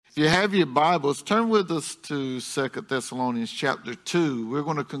If you have your Bibles, turn with us to 2 Thessalonians chapter 2. We're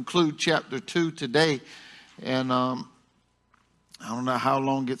going to conclude chapter 2 today. And I don't know how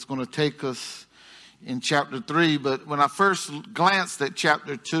long it's going to take us in chapter 3. But when I first glanced at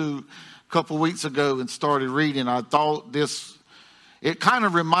chapter 2 a couple weeks ago and started reading, I thought it kind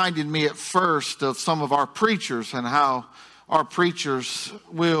of reminded me at first of some of our preachers and how our preachers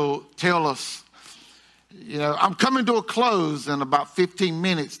will tell us, you know, I'm coming to a close in about 15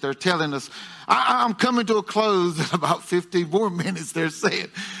 minutes. They're telling us, I'm coming to a close in about 15 more minutes. They're saying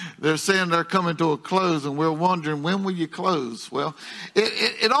they're coming to a close, and we're wondering, when will you close? Well,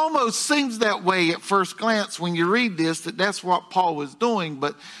 it almost seems that way at first glance when you read this, that's what Paul was doing.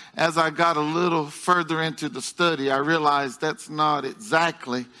 But as I got a little further into the study, I realized that's not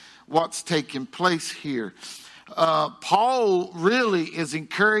exactly what's taking place here. Paul really is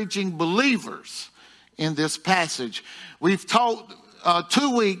encouraging believers in this passage. We've talked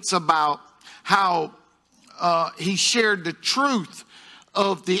 2 weeks about how he shared the truth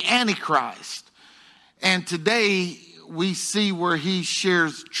of the Antichrist. And today we see where he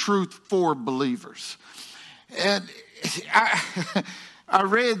shares truth for believers. And I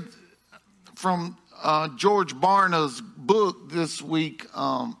read from George Barna's book this week,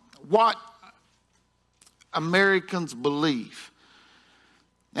 What Americans Believe.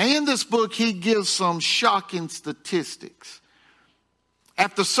 Now, in this book, he gives some shocking statistics.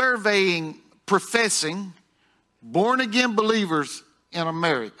 After surveying professing born-again believers in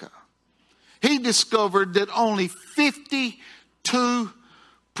America, he discovered that only 52%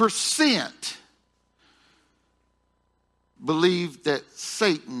 believe that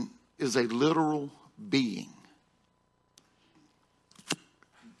Satan is a literal being.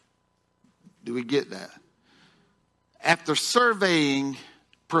 Do we get that? After surveying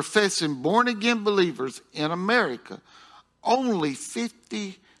professing born-again believers in America, only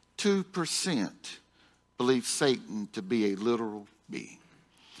 52% believe Satan to be a literal being.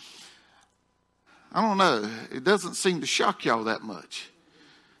 I don't know. It doesn't seem to shock y'all that much.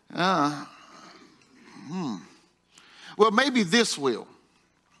 Well, maybe this will.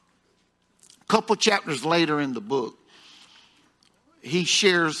 A couple chapters later in the book, he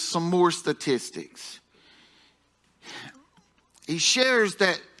shares some more statistics. He shares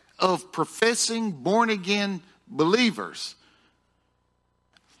that of professing born-again believers,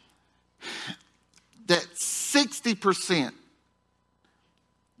 that 60%,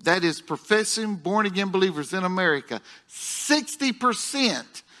 that is professing born-again believers in America,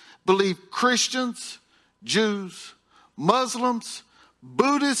 60% believe Christians, Jews, Muslims,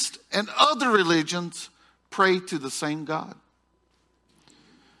 Buddhists, and other religions pray to the same God.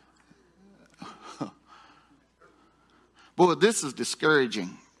 Boy, this is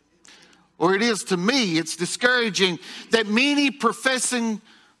discouraging. Or it is to me, it's discouraging that many professing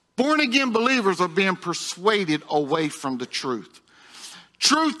born-again believers are being persuaded away from the truth.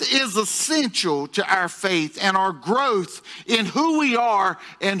 Truth is essential to our faith and our growth in who we are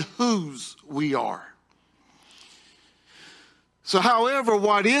and whose we are. So, however,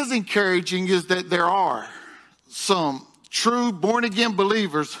 what is encouraging is that there are some true born-again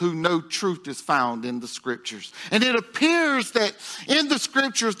believers who know truth is found in the Scriptures. And it appears that in the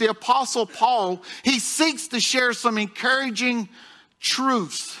Scriptures, the Apostle Paul, he seeks to share some encouraging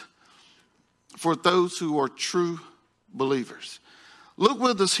truths for those who are true believers. Look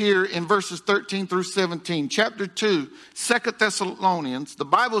with us here in verses 13 through 17. Chapter 2, 2 Thessalonians, the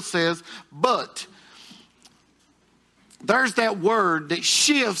Bible says, but there's that word that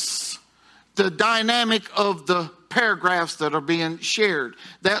shifts the dynamic of the paragraphs that are being shared.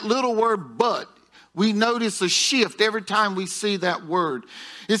 That little word but, we notice a shift every time we see that word.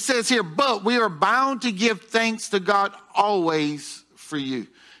 It says here, but we are bound to give thanks to God always for you.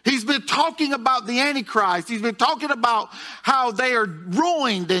 He's been talking about the Antichrist. He's been talking about how they are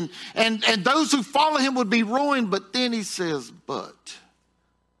ruined and those who follow him would be ruined. But then he says, but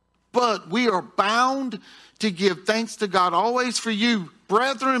we are bound to give thanks to God always for you,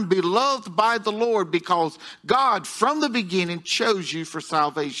 brethren, beloved by the Lord, because God from the beginning chose you for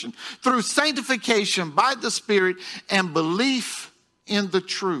salvation through sanctification by the Spirit and belief in the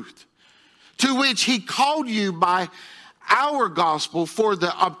truth, to which he called you by our gospel for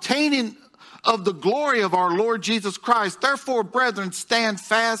the obtaining of the glory of our Lord Jesus Christ. Therefore, brethren, stand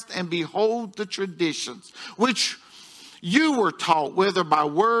fast and behold the traditions which you were taught, whether by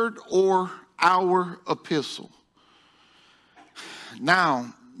word or our epistle.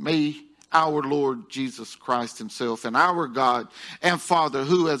 Now may our Lord Jesus Christ himself and our God and Father,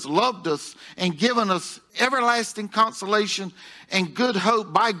 who has loved us and given us everlasting consolation and good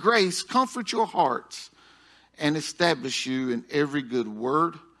hope by grace, comfort your hearts and establish you in every good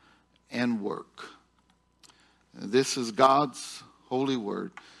word and work. This is God's holy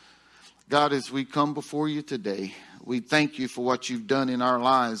word. God, as we come before you today, we thank you for what you've done in our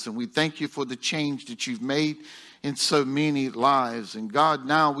lives, and we thank you for the change that you've made in so many lives. And God,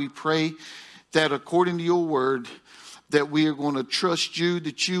 now we pray that according to your word, that we are going to trust you,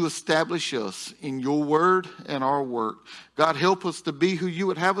 that you establish us in your word and our work. God, help us to be who you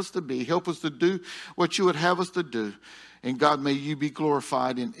would have us to be. Help us to do what you would have us to do. And God, may you be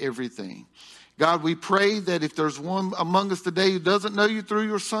glorified in everything. God, we pray that if there's one among us today who doesn't know you through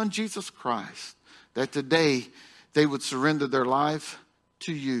your Son, Jesus Christ, that today they would surrender their life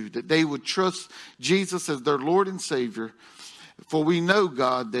to you, that they would trust Jesus as their Lord and Savior. For we know,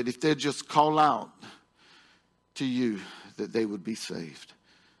 God, that if they just call out to you, that they would be saved.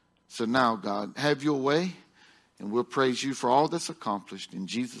 So now, God, have your way, and we'll praise you for all that's accomplished. In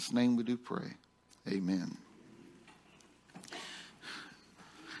Jesus' name we do pray. Amen.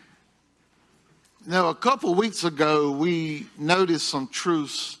 Now, a couple weeks ago, we noticed some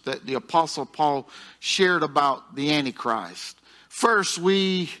truths that the Apostle Paul shared about the Antichrist. First,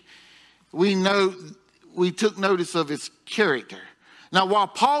 we took notice of his character. Now, while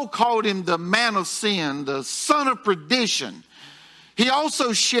Paul called him the man of sin, the son of perdition, he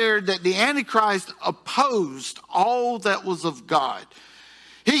also shared that the Antichrist opposed all that was of God.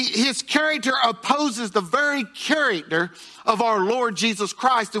 His character opposes the very character of our Lord Jesus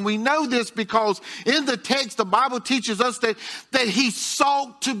Christ. And we know this because in the text, the Bible teaches us that he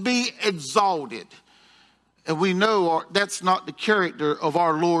sought to be exalted. And we know that's not the character of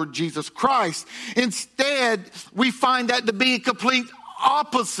our Lord Jesus Christ. Instead, we find that to be a complete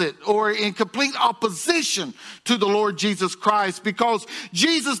opposite or in complete opposition to the Lord Jesus Christ, because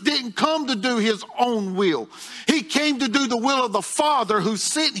Jesus didn't come to do his own will. He came to do the will of the Father who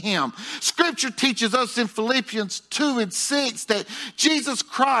sent him. Scripture teaches us in Philippians 2:6 that Jesus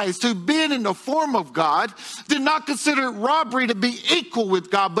Christ, who being in the form of God, did not consider it robbery to be equal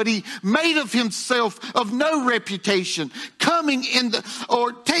with God, but he made of himself of no reputation,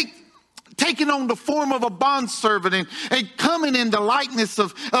 taking on the form of a bondservant and coming in the likeness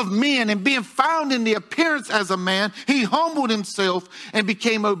of men, and being found in the appearance as a man, he humbled himself and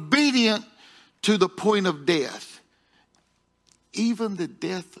became obedient to the point of death, even the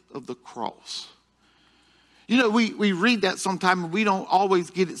death of the cross. You know, we read that sometime and we don't always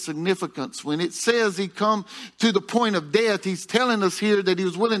get its significance. When it says he come to the point of death, he's telling us here that he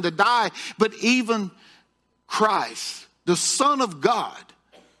was willing to die. But even Christ, the Son of God,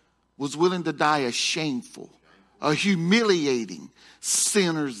 was willing to die a shameful, a humiliating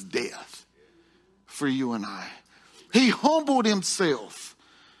sinner's death for you and I. He humbled himself.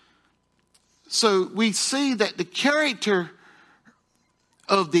 So we see that the character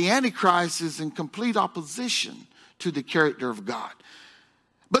of the Antichrist is in complete opposition to the character of God.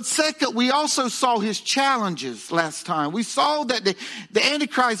 But second, we also saw his challenges last time. We saw that the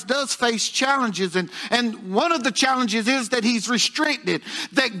Antichrist does face challenges. And one of the challenges is that he's restricted,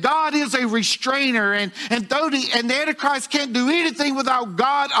 that God is a restrainer. And the Antichrist can't do anything without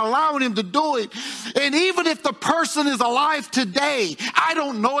God allowing him to do it. And even if the person is alive today, I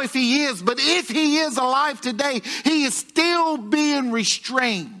don't know if he is, but if he is alive today, he is still being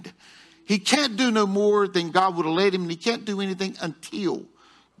restrained. He can't do no more than God would have let him, and he can't do anything until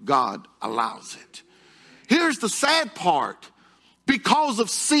God allows it. Here's the sad part. Because of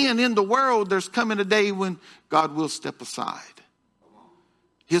sin in the world, there's coming a day when God will step aside.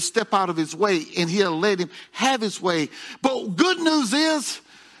 He'll step out of his way and he'll let him have his way. But good news is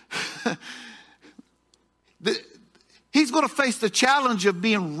he's going to face the challenge of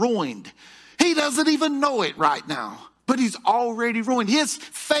being ruined. He doesn't even know it right now, but he's already ruined. His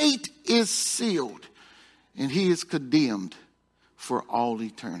fate is sealed and he is condemned for all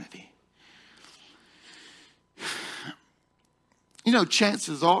eternity. You know,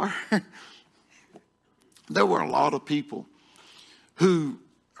 chances are there were a lot of people who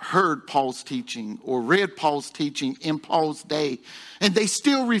heard Paul's teaching or read Paul's teaching in Paul's day, and they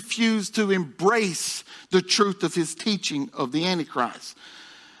still refused to embrace the truth of his teaching of the Antichrist.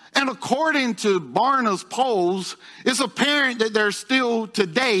 And according to Barna's polls, it's apparent that there's still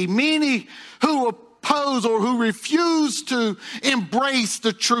today many who oppose or who refuse to embrace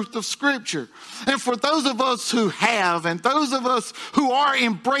the truth of Scripture. And for those of us who have, and those of us who are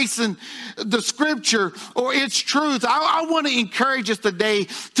embracing the Scripture or its truth, I want to encourage us today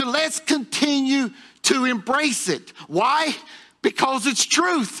to let's continue to embrace it. Why? Because it's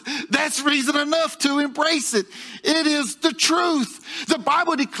truth. That's reason enough to embrace it. It is the truth. The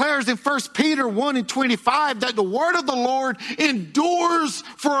Bible declares in 1 Peter 1:25 that the word of the Lord endures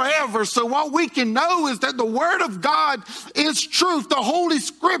forever. So what we can know is that the word of God is truth. The Holy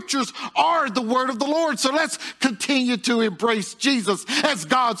Scriptures are the word of the Lord. So let's continue to embrace Jesus as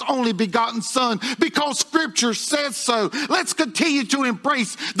God's only begotten Son because Scripture says so. Let's continue to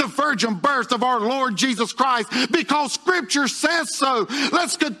embrace the virgin birth of our Lord Jesus Christ because Scripture says so.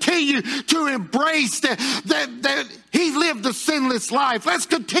 Let's continue to embrace that he lived a sinless life. Let's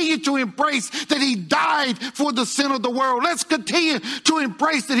continue to embrace that he died for the sin of the world. Let's continue to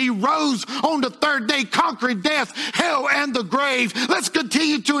embrace that he rose on the third day, conquering death, hell, and the grave. Let's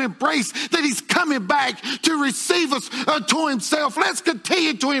continue to embrace that he's coming back to receive us to himself. Let's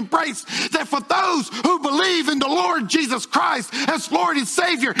continue to embrace that for those who believe in the Lord Jesus Christ as Lord and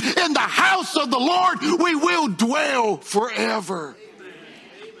Savior, in the house of the Lord we will dwell forever.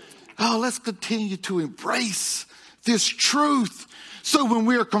 Oh, let's continue to embrace this truth. So when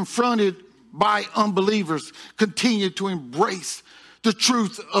we are confronted by unbelievers, continue to embrace the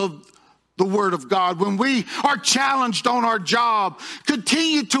truth of the Word of God. When we are challenged on our job,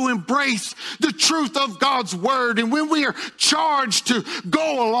 continue to embrace the truth of God's Word. And when we are charged to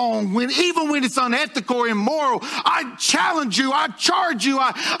go along, even when it's unethical or immoral, I challenge you, I charge you,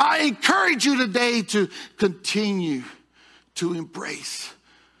 I encourage you today to continue to embrace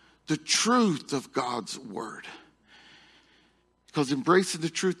the truth of God's Word. Because embracing the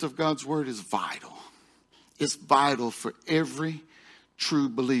truth of God's Word is vital. It's vital for every true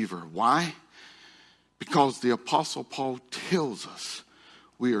believer. Why? Because the Apostle Paul tells us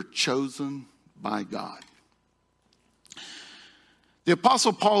we are chosen by God. The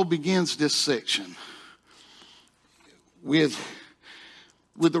Apostle Paul begins this section with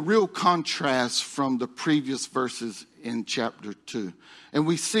a real contrast from the previous verses in chapter 2. And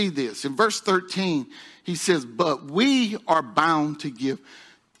we see this. In verse 13, he says, "But we are bound to give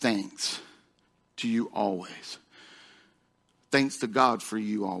thanks to you always." Thanks to God for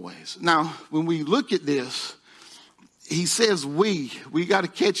you always. Now, when we look at this, he says we got to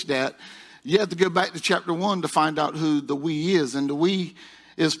catch that. You have to go back to chapter 1 to find out who the we is. And the we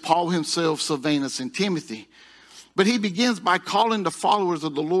is Paul himself, Silvanus, and Timothy. But he begins by calling the followers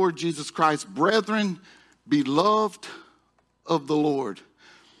of the Lord Jesus Christ brethren, beloved of the Lord.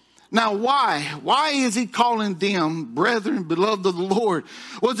 Now, why? Why is he calling them brethren, beloved of the Lord?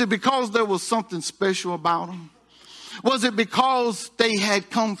 Was it because there was something special about them? Was it because they had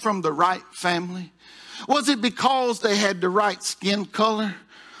come from the right family? Was it because they had the right skin color?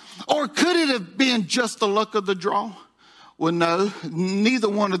 Or could it have been just the luck of the draw? Well, no, neither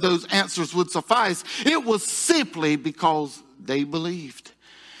one of those answers would suffice. It was simply because they believed.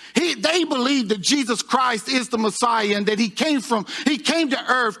 They believed that Jesus Christ is the Messiah and that he came to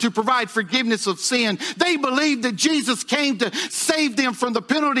earth to provide forgiveness of sin. They believed that Jesus came to save them from the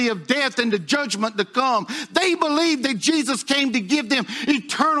penalty of death and the judgment to come. They believed that Jesus came to give them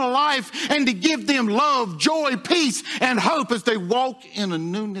eternal life and to give them love, joy, peace, and hope as they walk in a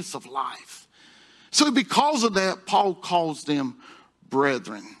newness of life. So because of that, Paul calls them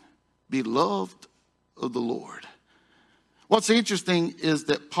brethren, beloved of the Lord. What's interesting is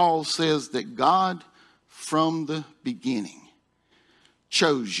that Paul says that God from the beginning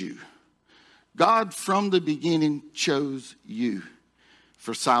chose you. God from the beginning chose you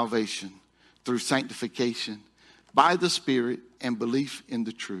for salvation through sanctification by the Spirit and belief in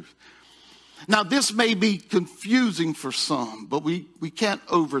the truth. Now, this may be confusing for some, but we can't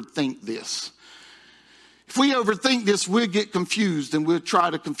overthink this. If we overthink this, we'll get confused and we'll try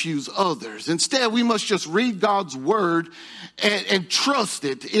to confuse others. Instead, we must just read God's word and trust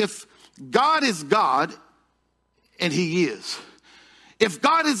it. If God is God, and he is. If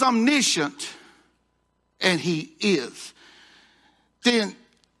God is omniscient, and he is, then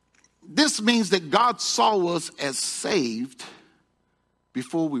this means that God saw us as saved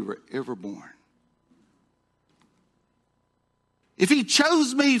before we were ever born. If he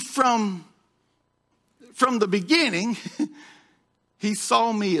chose me from the beginning, he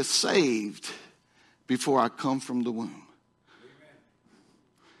saw me as saved before I come from the womb.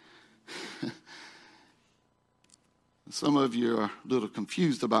 Some of you are a little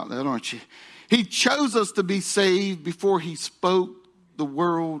confused about that, aren't you? He chose us to be saved before he spoke the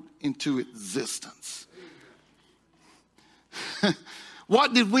world into existence.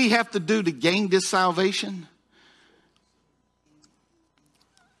 What did we have to do to gain this salvation?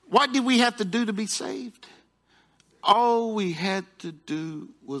 What did we have to do to be saved? All we had to do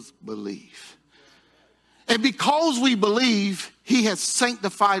was believe. And because we believe, he has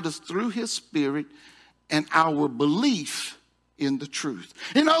sanctified us through his Spirit, and our belief in the truth.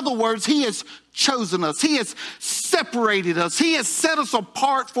 In other words, he has chosen us. He has separated us. He has set us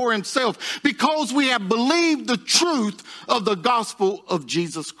apart for himself because we have believed the truth of the gospel of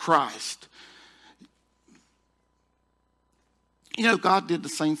Jesus Christ. You know, God did the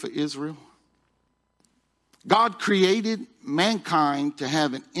same for Israel. God created mankind to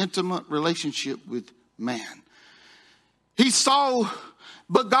have an intimate relationship with man.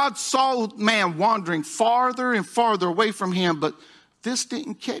 But God saw man wandering farther and farther away from him, but this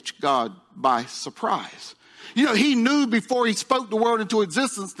didn't catch God by surprise. You know, he knew before he spoke the world into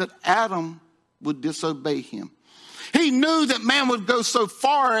existence that Adam would disobey him. He knew that man would go so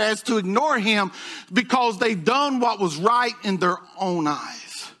far as to ignore him because they'd done what was right in their own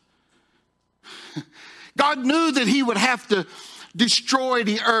eyes. God knew that he would have to destroy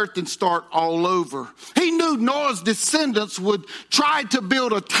the earth and start all over. He knew Noah's descendants would try to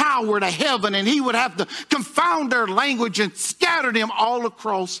build a tower to heaven, and he would have to confound their language and scatter them all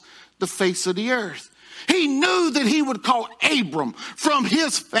across the face of the earth. He knew that he would call Abram from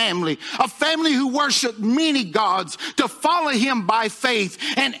his family, a family who worshiped many gods, to follow him by faith.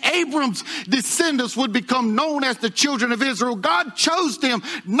 And Abram's descendants would become known as the children of Israel. God chose them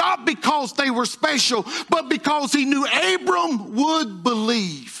not because they were special, but because he knew Abram would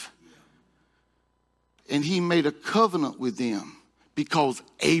believe. And he made a covenant with them because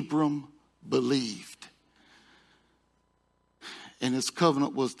Abram believed. And his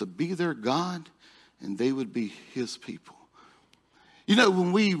covenant was to be their God, and they would be his people. You know,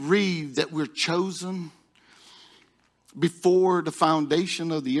 when we read that we're chosen before the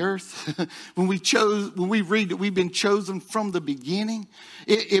foundation of the earth, when we read that we've been chosen from the beginning,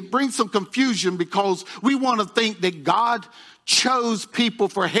 it brings some confusion because we want to think that God chose people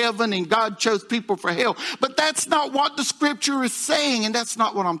for heaven and God chose people for hell. But that's not what the scripture is saying, and that's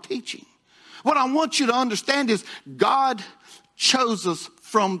not what I'm teaching. What I want you to understand is God chose us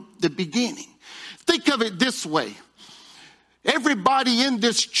from the beginning. Think of it this way. Everybody in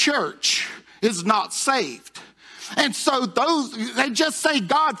this church is not saved. And so they just say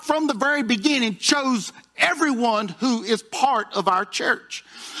God from the very beginning chose everyone who is part of our church.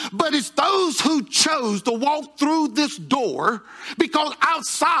 But it's those who chose to walk through this door, because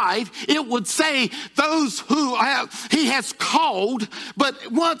outside it would say those who he has called.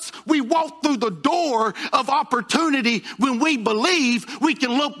 But once we walk through the door of opportunity, when we believe, we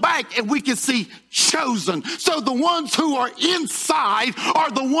can look back and we can see chosen. So the ones who are inside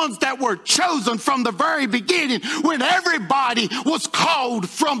are the ones that were chosen from the very beginning, when everybody was called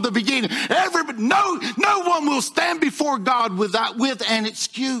from the beginning. No one will stand before God with an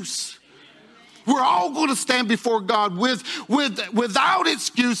excuse. We're all going to stand before God without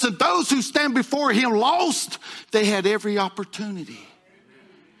excuse. And those who stand before him lost, they had every opportunity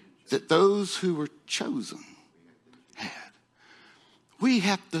that those who were chosen had. We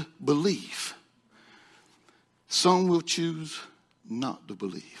have to believe. Some will choose not to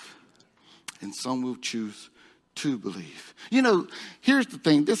believe, and some will choose to believe. You know, here's the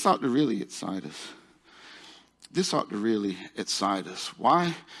thing. This ought to really excite us. This ought to really excite us.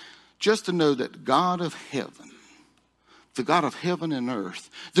 Why? Just to know that God of heaven, the God of heaven and earth,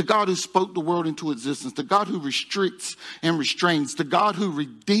 the God who spoke the world into existence, the God who restricts and restrains, the God who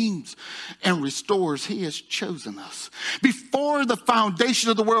redeems and restores, he has chosen us. Before the foundation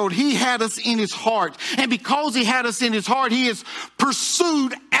of the world, he had us in his heart. And because he had us in his heart, he has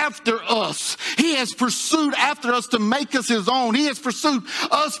pursued after us. He has pursued after us to make us his own. He has pursued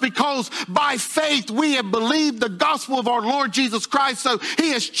us because by faith we have believed the gospel of our Lord Jesus Christ. So he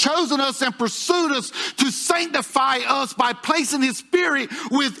has chosen us and pursued us to sanctify us by placing his spirit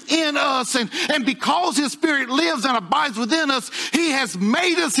within us. And because his spirit lives and abides within us, he has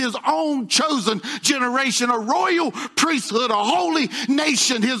made us his own chosen generation, a royal priesthood, a holy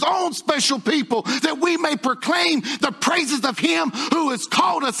nation, his own special people, that we may proclaim the praises of him who has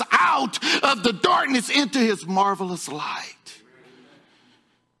called us out of the darkness into his marvelous light.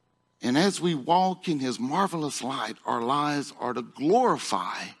 And as we walk in his marvelous light, our lives are to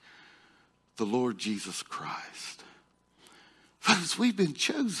glorify the Lord Jesus Christ. Folks, we've been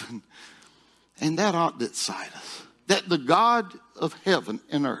chosen, and that ought to excite us. That the God of heaven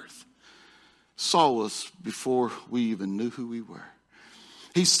and earth saw us before we even knew who we were.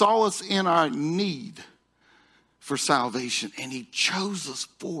 He saw us in our need for salvation, and he chose us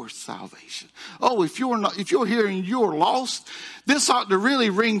for salvation. Oh, if you're here and you're lost, this ought to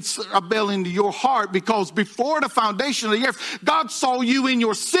really ring a bell into your heart, because before the foundation of the earth, God saw you in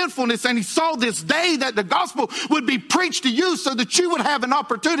your sinfulness, and he saw this day that the gospel would be preached to you so that you would have an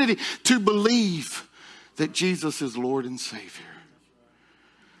opportunity to believe that Jesus is Lord and Savior.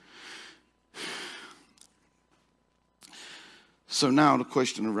 So now the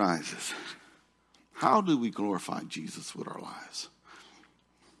question arises, how do we glorify Jesus with our lives?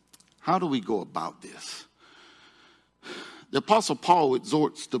 How do we go about this? The Apostle Paul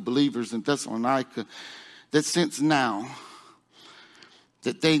exhorts the believers in Thessalonica that since now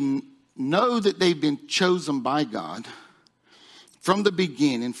that they know that they've been chosen by God from the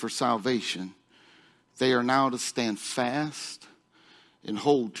beginning for salvation, they are now to stand fast and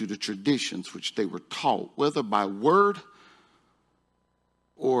hold to the traditions which they were taught, whether by word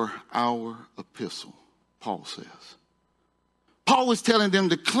or our epistle, Paul says. Paul is telling them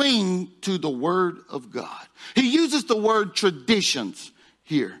to cling to the word of God. He uses the word traditions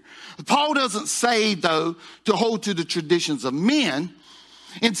here. Paul doesn't say, though, to hold to the traditions of men.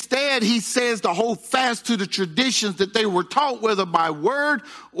 Instead, he says to hold fast to the traditions that they were taught, whether by word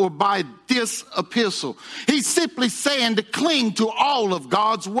or by this epistle. He's simply saying to cling to all of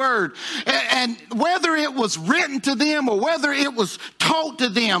God's word. And whether it was written to them or whether it was taught to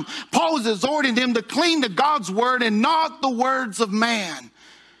them, Paul is exhorting them to cling to God's word and not the words of man.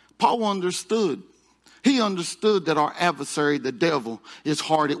 Paul understood. He understood that our adversary, the devil, is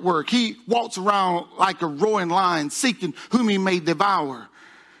hard at work. He walks around like a roaring lion, seeking whom he may devour.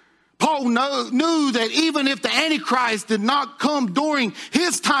 Paul knew that even if the Antichrist did not come during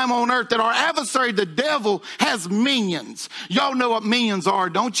his time on earth, that our adversary, the devil, has minions. Y'all know what minions are,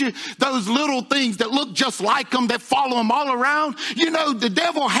 don't you? Those little things that look just like them, that follow him all around. You know, the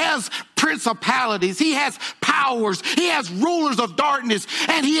devil has principalities. He has powers. He has rulers of darkness.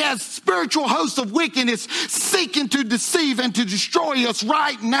 And he has spiritual hosts of wickedness seeking to deceive and to destroy us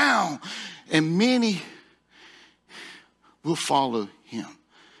right now. And many will follow him.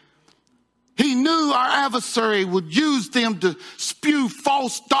 He knew our adversary would use them to spew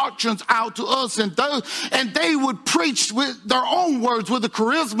false doctrines out to us, and they would preach with their own words with a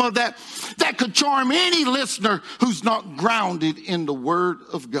charisma that could charm any listener who's not grounded in the word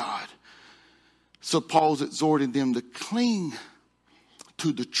of God. So Paul's exhorting them to cling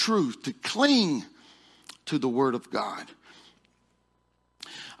to the truth, to cling to the word of God.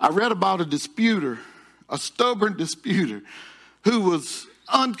 I read about a disputer, a stubborn disputer, who was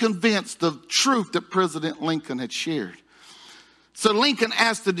unconvinced of truth that President Lincoln had shared. So Lincoln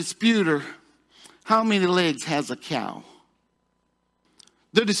asked the disputer, how many legs has a cow?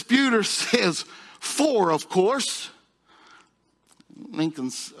 The disputer says, 4, of course.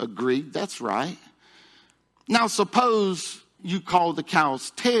 Lincoln's agreed, that's right. Now suppose you call the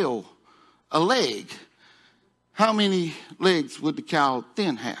cow's tail a leg. How many legs would the cow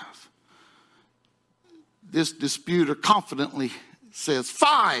then have? This disputer confidently says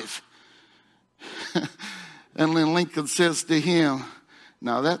 5. And then Lincoln says to him,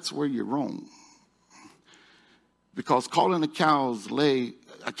 now that's where you're wrong. Because calling a cow's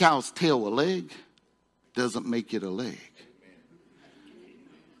tail a leg doesn't make it a leg.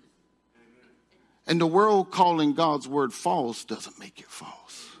 And the world calling God's word false doesn't make it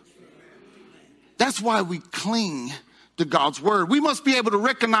false. That's why we cling to God's word. We must be able to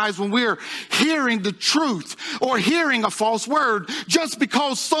recognize when we're hearing the truth or hearing a false word. Just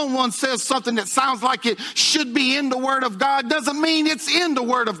because someone says something that sounds like it should be in the word of God doesn't mean it's in the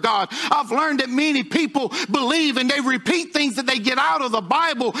word of God. I've learned that many people believe and they repeat things that they get out of the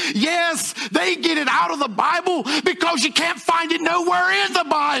Bible. Yes, they get it out of the Bible because you can't find it nowhere in the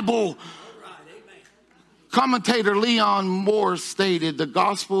Bible. Commentator Leon Moore stated, the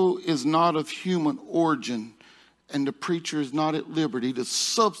gospel is not of human origin, and the preacher is not at liberty to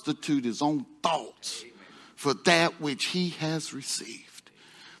substitute his own thoughts for that which he has received.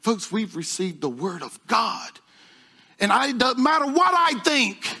 Folks, we've received the word of God. And it doesn't matter what I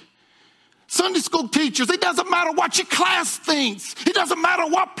think. Sunday school teachers, it doesn't matter what your class thinks. It doesn't matter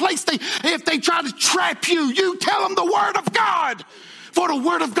what place if they try to trap you, you tell them the word of God. For the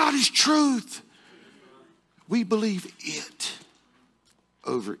word of God is truth. We believe it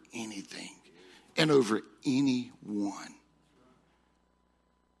over anything and over anyone.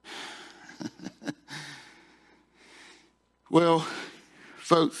 Well,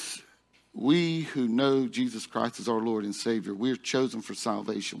 folks, we who know Jesus Christ as our Lord and Savior, we're chosen for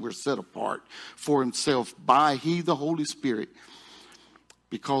salvation. We're set apart for himself by the Holy Spirit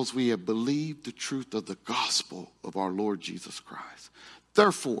because we have believed the truth of the gospel of our Lord Jesus Christ.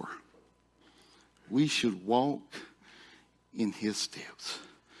 Therefore, we should walk in his steps.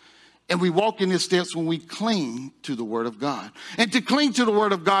 And we walk in his steps when we cling to the word of God. And to cling to the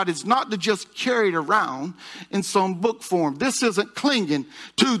word of God is not to just carry it around in some book form. This isn't clinging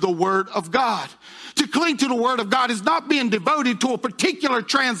to the word of God. To cling to the word of God is not being devoted to a particular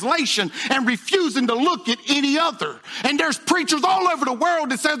translation and refusing to look at any other. And there's preachers all over the world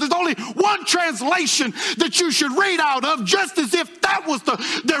that say there's only one translation that you should read out of, just as if that was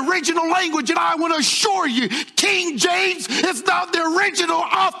the original language. And I want to assure you, King James is not the original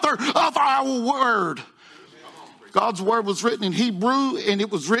author of our word. God's word was written in Hebrew, and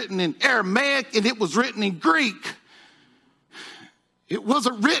it was written in Aramaic, and it was written in Greek. It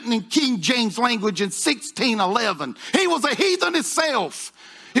wasn't written in King James language in 1611. He was a heathen himself.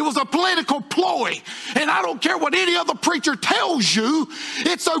 It was a political ploy. And I don't care what any other preacher tells you.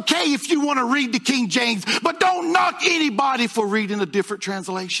 It's okay if you want to read the King James, but don't knock anybody for reading a different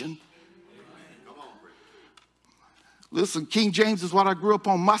translation. Listen, King James is what I grew up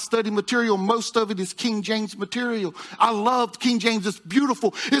on. My study material, most of it is King James material. I love King James. It's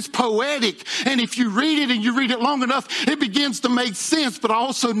beautiful. It's poetic. And if you read it and you read it long enough, it begins to make sense. But I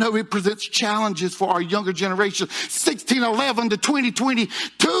also know it presents challenges for our younger generation. 1611 to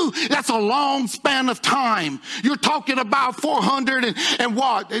 2022, that's a long span of time. You're talking about 400 and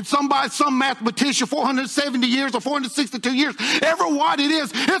what? And some mathematician, 470 years or 462 years. Ever what it is,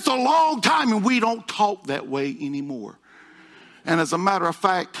 it's a long time, and we don't talk that way anymore. And as a matter of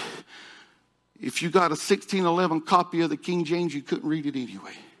fact, if you got a 1611 copy of the King James, you couldn't read it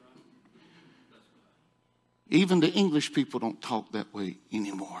anyway. Even the English people don't talk that way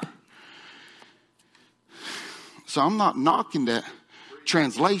anymore. So I'm not knocking that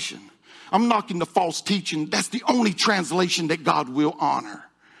translation. I'm knocking the false teaching. That's the only translation that God will honor.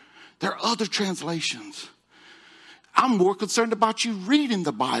 There are other translations. I'm more concerned about you reading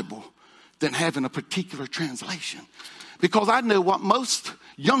the Bible than having a particular translation. Because I know what most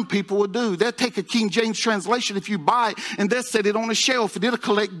young people would do. They'll take a King James translation if you buy it, and they'll set it on a shelf and it'll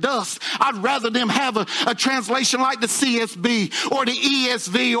collect dust. I'd rather them have a translation like the CSB or the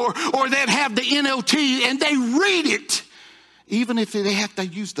ESV or they'd have the NLT, and they read it. Even if they have to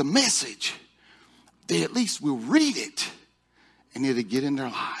use the Message, they at least will read it and it'll get in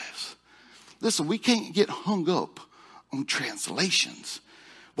their lives. Listen, we can't get hung up on translations.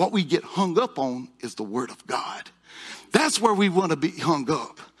 What we get hung up on is the Word of God. That's where we want to be hung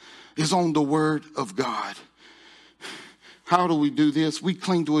up, is on the Word of God. How do we do this? We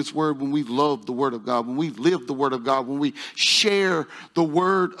cling to His Word when we love the Word of God, when we live the Word of God, when we share the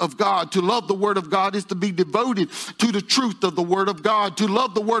Word of God. To love the Word of God is to be devoted to the truth of the Word of God. To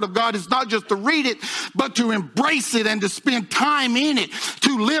love the Word of God is not just to read it, but to embrace it and to spend time in it.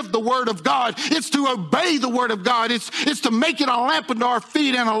 To live the Word of God, it's to obey the Word of God. It's to make it a lamp unto our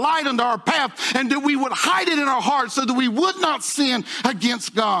feet and a light unto our path, and that we would hide it in our hearts so that we would not sin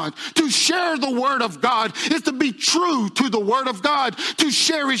against God. To share the Word of God is to be true to the Word of God, to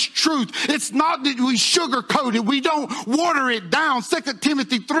share His truth. It's not that we sugarcoat it. We don't water it down. 2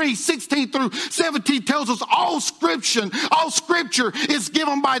 Timothy 3:16 through 17 tells us all scripture is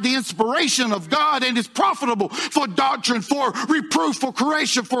given by the inspiration of God and is profitable for doctrine, for reproof, for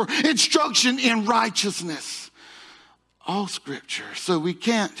correction, for instruction in righteousness. All scripture. So we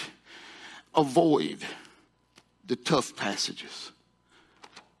can't avoid the tough passages.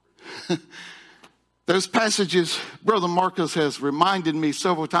 Those passages, Brother Marcus has reminded me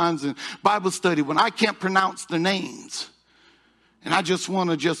several times in Bible study when I can't pronounce the names and I just want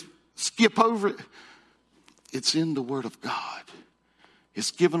to just skip over it. It's in the Word of God.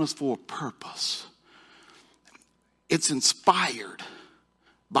 It's given us for a purpose. It's inspired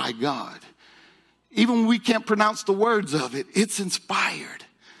by God. Even when we can't pronounce the words of it, it's inspired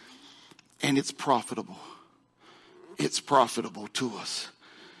and it's profitable. It's profitable to us.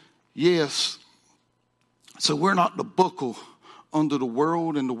 Yes. So we're not to buckle under the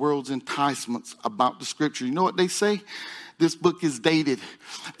world and the world's enticements about the scripture. You know what they say? This book is dated.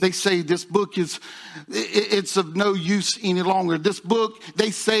 They say this book it's of no use any longer. This book, they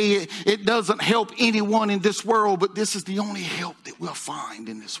say it doesn't help anyone in this world, but this is the only help that we'll find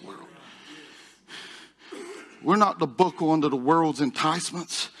in this world. We're not to buckle under the world's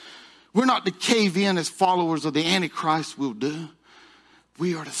enticements. We're not to cave in as followers of the Antichrist will do.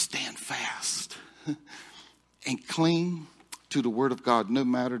 We are to stand fast and cling to the Word of God, no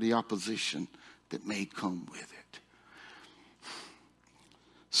matter the opposition that may come with it.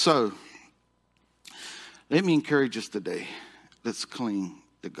 So, let me encourage us today. Let's cling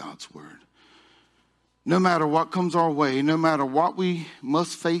to God's Word. No matter what comes our way, no matter what we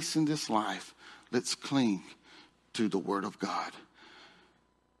must face in this life, let's cling to the Word of God.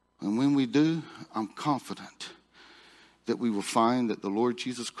 And when we do, I'm confident that we will find that the Lord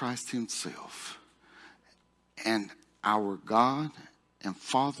Jesus Christ himself and our God and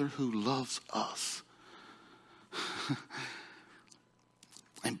Father who loves us,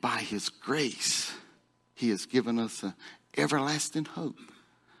 and by his grace, he has given us an everlasting hope.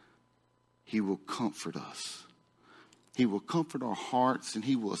 He will comfort us. He will comfort our hearts, and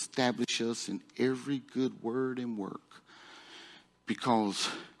he will establish us in every good word and work, because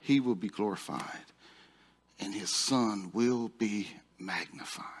he will be glorified and his Son will be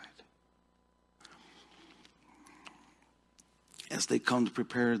magnified. As they come to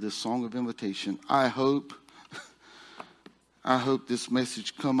prepare this song of invitation, I hope this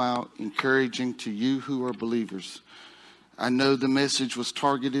message come out encouraging to you who are believers. I know the message was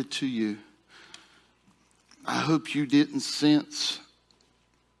targeted to you. I hope you didn't sense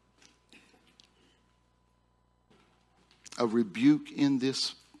a rebuke in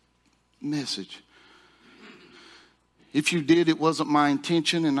this message. If you did, it wasn't my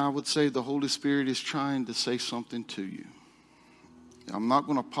intention, and I would say the Holy Spirit is trying to say something to you. I'm not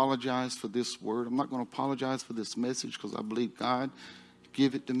going to apologize for this word. I'm not going to apologize for this message, because I believe God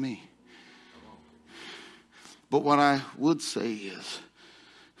gave it to me. But what I would say is,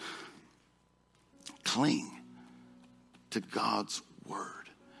 cling to God's word.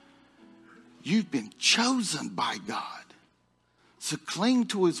 You've been chosen by God. So cling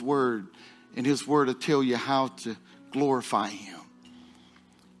to his word, and his word will tell you how to glorify him.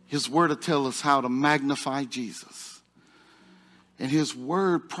 His word will tell us how to magnify Jesus. And his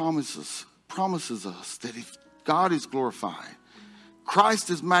word promises us that if God is glorified, Christ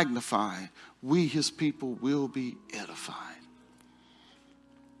is magnified, we, his people, will be edified.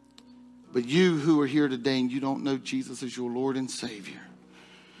 But you who are here today and you don't know Jesus as your Lord and Savior,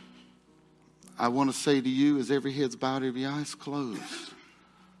 I want to say to you, as every head's bowed, every eye's closed,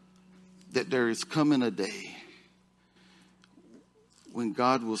 that there is coming a day when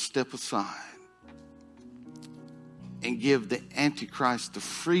God will step aside and give the Antichrist the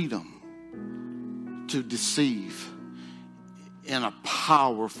freedom to deceive in a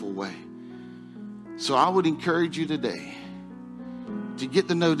powerful way. So I would encourage you today to get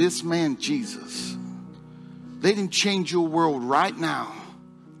to know this man, Jesus. Let him change your world right now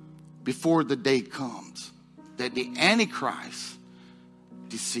before the day comes that the Antichrist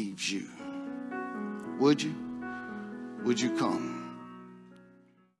deceives you. Would you? Would you come?